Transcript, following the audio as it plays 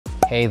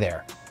Hey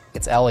there,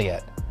 it's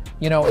Elliot.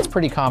 You know, it's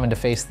pretty common to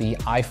face the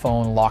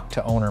iPhone lock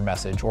to owner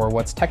message, or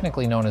what's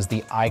technically known as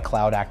the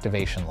iCloud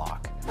activation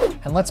lock.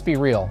 And let's be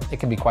real, it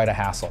can be quite a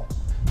hassle.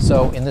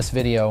 So in this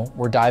video,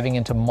 we're diving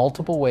into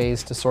multiple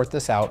ways to sort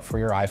this out for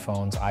your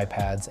iPhones,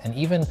 iPads, and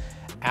even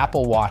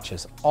Apple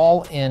Watches,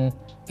 all in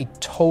a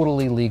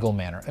totally legal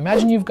manner.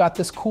 Imagine you've got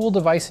this cool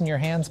device in your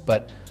hands,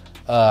 but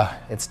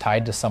it's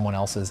tied to someone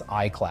else's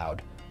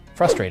iCloud.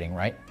 Frustrating,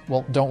 right?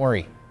 Well, don't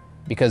worry,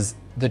 because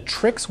the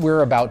tricks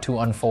we're about to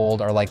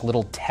unfold are like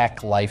little tech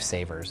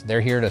lifesavers.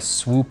 They're here to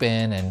swoop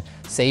in and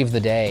save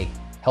the day,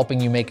 helping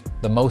you make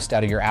the most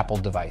out of your Apple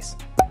device.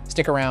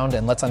 Stick around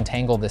and let's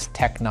untangle this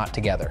tech knot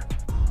together.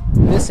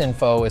 This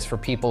info is for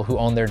people who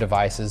own their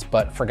devices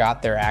but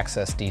forgot their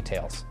access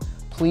details.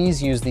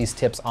 Please use these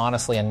tips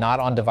honestly and not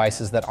on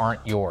devices that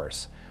aren't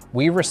yours.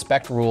 We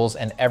respect rules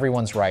and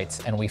everyone's rights,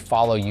 and we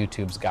follow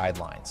YouTube's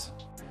guidelines.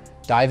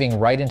 Diving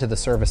right into the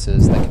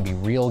services that can be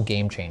real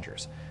game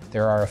changers.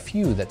 There are a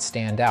few that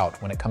stand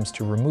out when it comes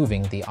to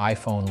removing the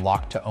iPhone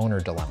lock-to-owner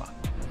dilemma.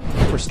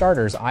 For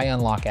starters,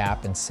 iUnlock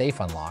app and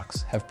Safe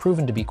Unlocks have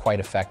proven to be quite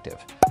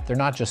effective. They're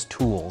not just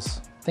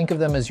tools. Think of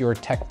them as your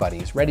tech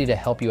buddies, ready to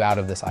help you out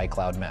of this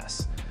iCloud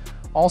mess.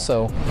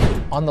 Also,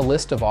 on the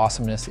list of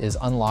awesomeness is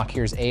Unlock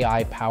Here's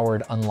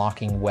AI-powered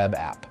unlocking web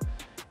app.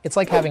 It's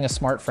like having a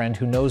smart friend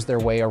who knows their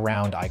way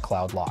around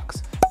iCloud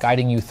locks,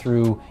 guiding you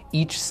through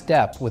each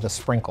step with a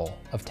sprinkle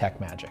of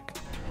tech magic.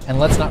 And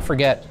let's not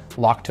forget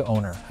Lock to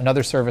Owner,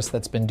 another service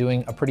that's been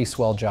doing a pretty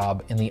swell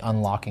job in the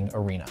unlocking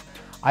arena.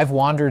 I've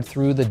wandered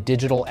through the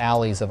digital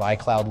alleys of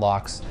iCloud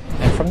locks,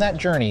 and from that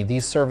journey,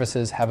 these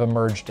services have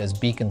emerged as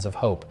beacons of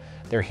hope.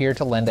 They're here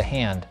to lend a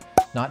hand,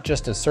 not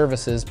just as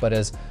services, but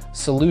as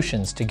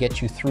solutions to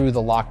get you through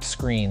the locked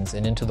screens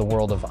and into the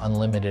world of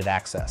unlimited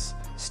access.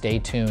 Stay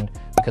tuned,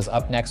 because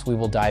up next we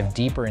will dive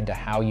deeper into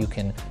how you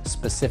can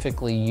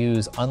specifically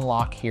use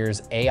Unlock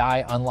Here's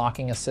AI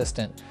unlocking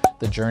assistant.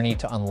 The journey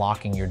to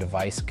unlocking your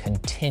device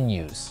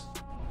continues.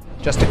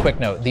 Just a quick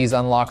note, these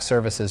unlock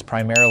services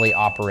primarily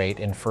operate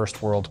in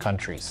first world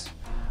countries.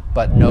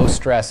 But no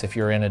stress if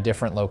you're in a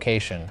different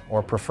location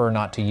or prefer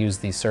not to use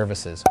these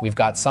services. We've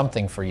got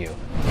something for you.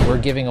 We're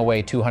giving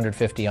away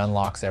 250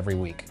 unlocks every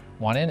week.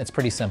 Want in? It's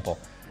pretty simple.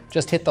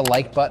 Just hit the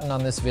like button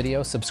on this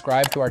video,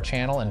 subscribe to our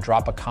channel, and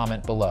drop a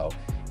comment below.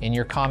 In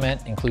your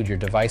comment, include your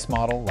device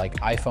model like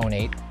iPhone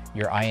 8,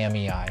 your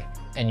IMEI,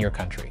 and your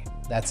country.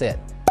 That's it.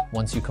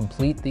 Once you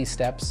complete these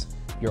steps,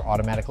 you're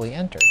automatically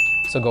entered.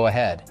 So go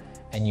ahead,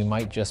 and you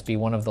might just be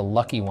one of the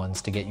lucky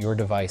ones to get your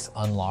device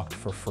unlocked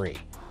for free.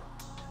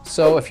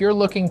 So if you're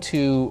looking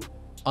to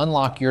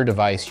unlock your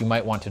device, you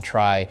might want to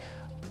try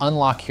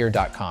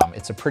unlockhere.com.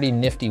 It's a pretty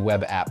nifty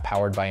web app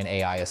powered by an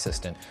AI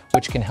assistant,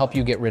 which can help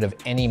you get rid of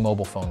any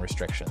mobile phone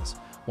restrictions.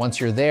 Once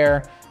you're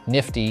there,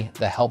 Nifty,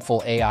 the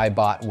helpful AI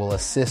bot, will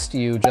assist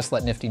you. Just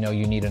let Nifty know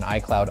you need an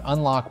iCloud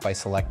unlock by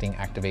selecting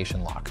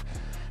Activation Lock.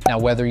 Now,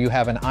 whether you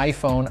have an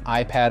iPhone,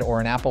 iPad, or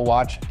an Apple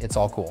Watch, it's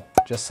all cool.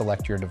 Just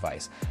select your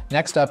device.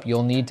 Next up,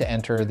 you'll need to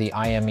enter the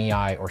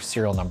IMEI or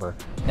serial number.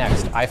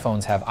 Next,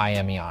 iPhones have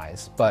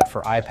IMEIs, but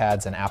for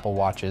iPads and Apple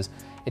Watches,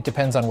 it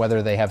depends on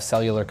whether they have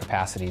cellular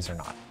capacities or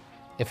not.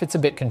 If it's a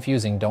bit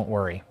confusing, don't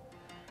worry.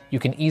 You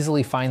can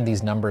easily find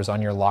these numbers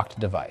on your locked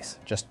device.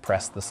 Just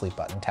press the sleep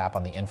button, tap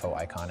on the info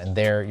icon, and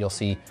there you'll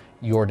see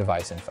your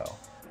device info.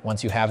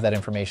 Once you have that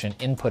information,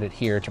 input it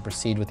here to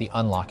proceed with the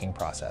unlocking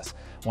process.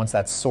 Once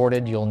that's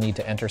sorted, you'll need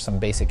to enter some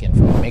basic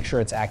info. Make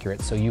sure it's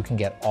accurate so you can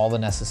get all the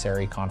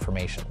necessary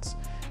confirmations.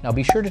 Now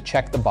be sure to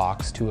check the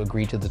box to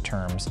agree to the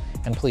terms,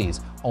 and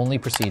please only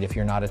proceed if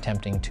you're not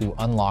attempting to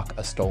unlock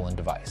a stolen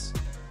device.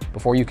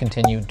 Before you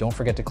continue, don't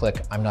forget to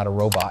click I'm not a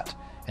robot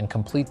and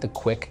complete the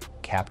quick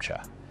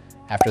CAPTCHA.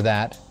 After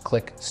that,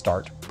 click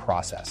Start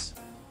Process.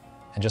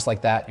 And just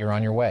like that, you're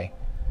on your way.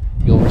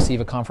 You'll receive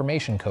a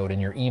confirmation code in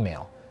your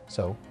email,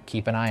 so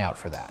keep an eye out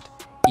for that,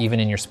 even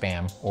in your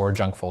spam or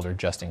junk folder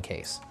just in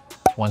case.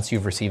 Once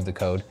you've received the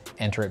code,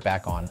 enter it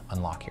back on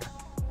Unlock Here.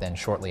 Then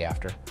shortly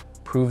after,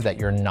 prove that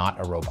you're not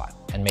a robot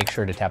and make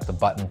sure to tap the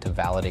button to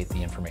validate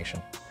the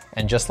information.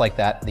 And just like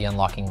that, the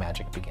unlocking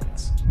magic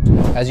begins.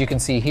 As you can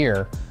see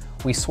here,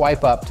 we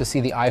swipe up to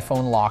see the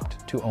iPhone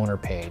locked to owner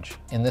page.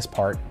 In this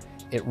part,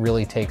 it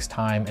really takes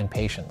time and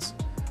patience.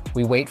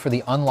 We wait for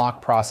the unlock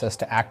process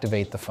to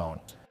activate the phone.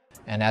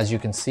 And as you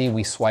can see,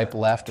 we swipe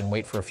left and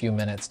wait for a few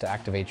minutes to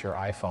activate your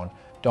iPhone.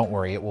 Don't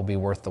worry, it will be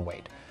worth the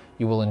wait.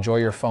 You will enjoy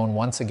your phone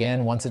once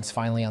again once it's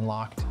finally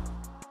unlocked.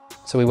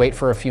 So we wait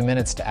for a few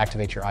minutes to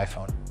activate your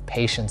iPhone.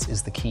 Patience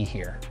is the key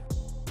here.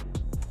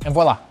 And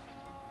voila!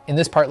 In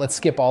this part, let's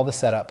skip all the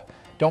setup.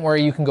 Don't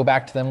worry, you can go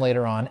back to them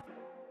later on.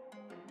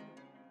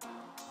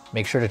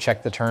 Make sure to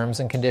check the terms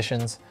and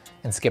conditions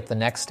and skip the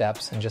next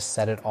steps and just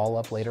set it all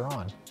up later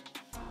on.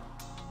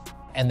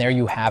 And there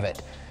you have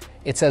it.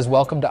 It says,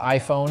 welcome to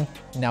iPhone.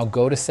 Now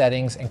go to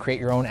settings and create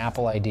your own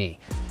Apple ID.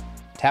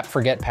 Tap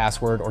forget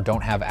password or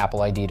don't have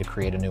Apple ID to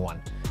create a new one.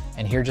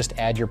 And here just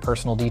add your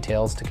personal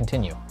details to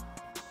continue.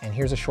 And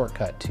here's a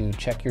shortcut to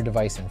check your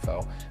device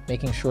info,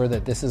 making sure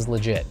that this is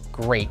legit.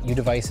 Great, your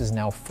device is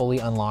now fully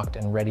unlocked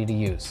and ready to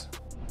use.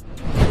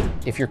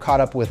 If you're caught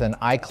up with an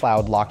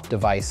iCloud locked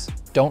device,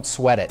 don't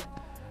sweat it.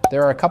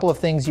 There are a couple of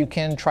things you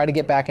can try to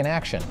get back in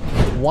action.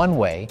 One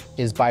way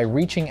is by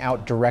reaching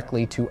out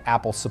directly to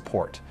Apple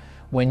support.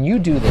 When you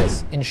do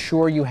this,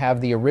 ensure you have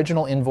the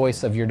original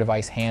invoice of your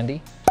device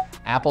handy.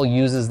 Apple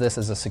uses this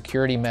as a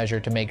security measure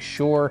to make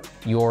sure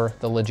you're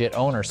the legit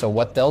owner. So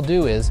what they'll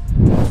do is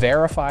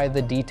verify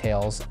the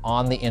details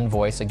on the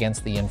invoice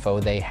against the info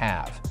they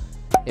have.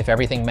 If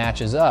everything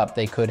matches up,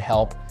 they could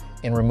help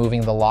in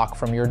removing the lock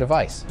from your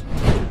device.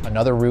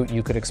 Another route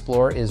you could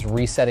explore is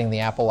resetting the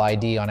Apple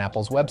ID on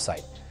Apple's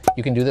website.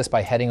 You can do this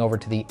by heading over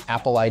to the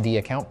Apple ID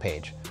account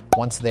page.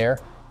 Once there,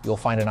 you'll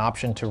find an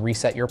option to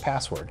reset your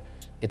password.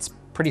 It's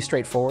pretty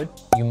straightforward.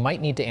 You might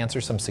need to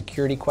answer some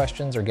security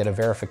questions or get a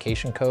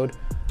verification code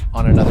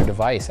on another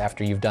device.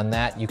 After you've done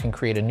that, you can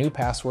create a new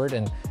password,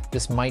 and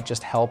this might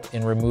just help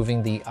in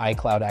removing the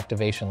iCloud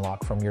activation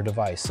lock from your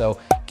device. So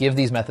give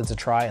these methods a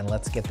try and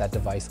let's get that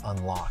device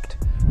unlocked.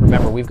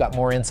 Remember, we've got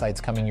more insights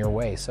coming your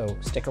way, so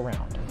stick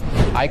around.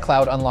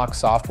 iCloud Unlock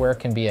software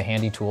can be a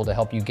handy tool to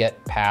help you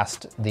get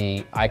past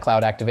the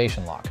iCloud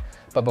activation lock.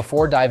 But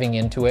before diving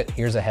into it,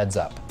 here's a heads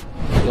up.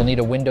 You'll need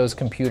a Windows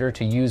computer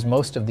to use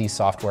most of these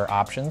software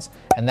options,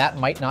 and that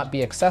might not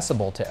be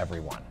accessible to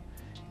everyone.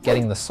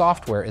 Getting the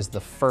software is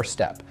the first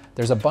step.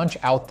 There's a bunch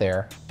out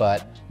there,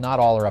 but not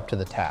all are up to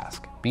the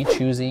task. Be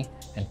choosy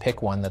and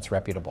pick one that's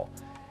reputable.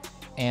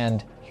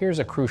 And here's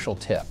a crucial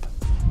tip.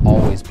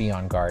 Always be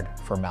on guard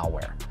for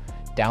malware.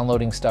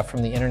 Downloading stuff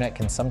from the internet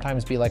can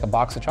sometimes be like a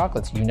box of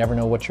chocolates. You never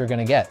know what you're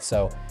gonna get.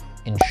 So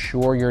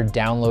ensure you're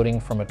downloading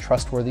from a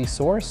trustworthy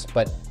source,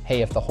 but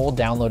hey, if the whole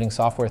downloading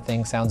software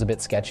thing sounds a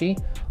bit sketchy,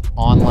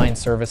 online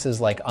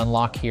services like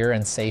Unlock Here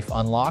and Safe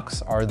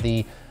Unlocks are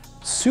the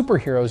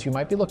superheroes you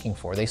might be looking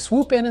for. They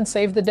swoop in and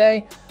save the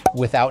day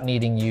without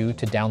needing you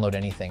to download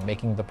anything,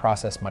 making the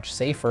process much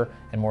safer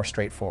and more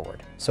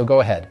straightforward. So go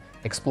ahead,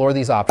 explore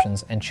these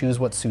options and choose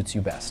what suits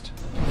you best.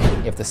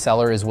 If the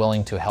seller is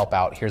willing to help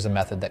out, here's a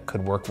method that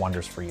could work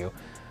wonders for you.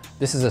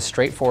 This is a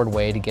straightforward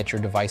way to get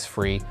your device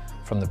free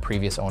from the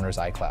previous owner's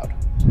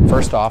iCloud.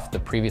 First off, the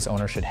previous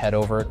owner should head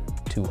over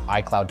to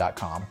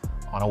iCloud.com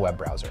on a web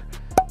browser.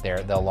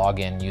 There, they'll log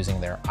in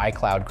using their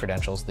iCloud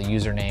credentials, the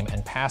username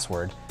and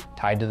password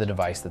tied to the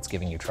device that's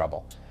giving you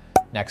trouble.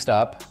 Next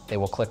up, they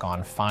will click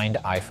on Find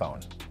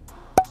iPhone.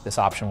 This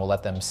option will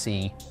let them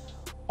see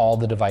all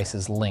the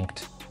devices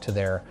linked to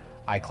their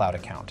iCloud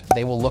account.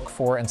 They will look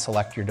for and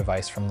select your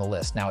device from the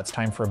list. Now it's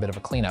time for a bit of a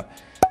cleanup.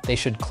 They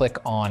should click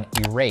on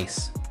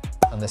Erase,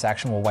 and this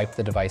action will wipe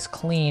the device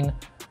clean,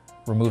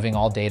 removing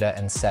all data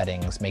and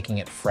settings, making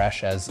it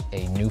fresh as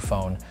a new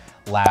phone.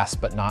 Last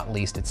but not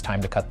least, it's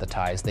time to cut the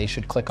ties. They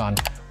should click on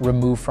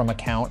Remove from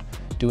Account.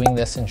 Doing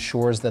this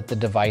ensures that the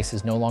device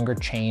is no longer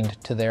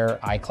chained to their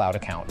iCloud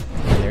account.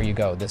 And there you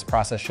go. This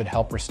process should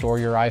help restore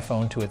your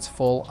iPhone to its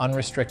full,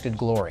 unrestricted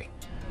glory.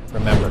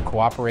 Remember,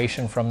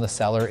 cooperation from the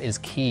seller is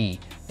key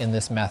in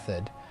this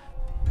method.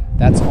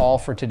 That's all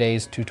for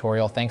today's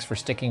tutorial. Thanks for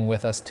sticking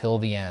with us till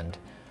the end.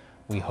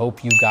 We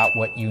hope you got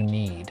what you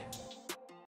need.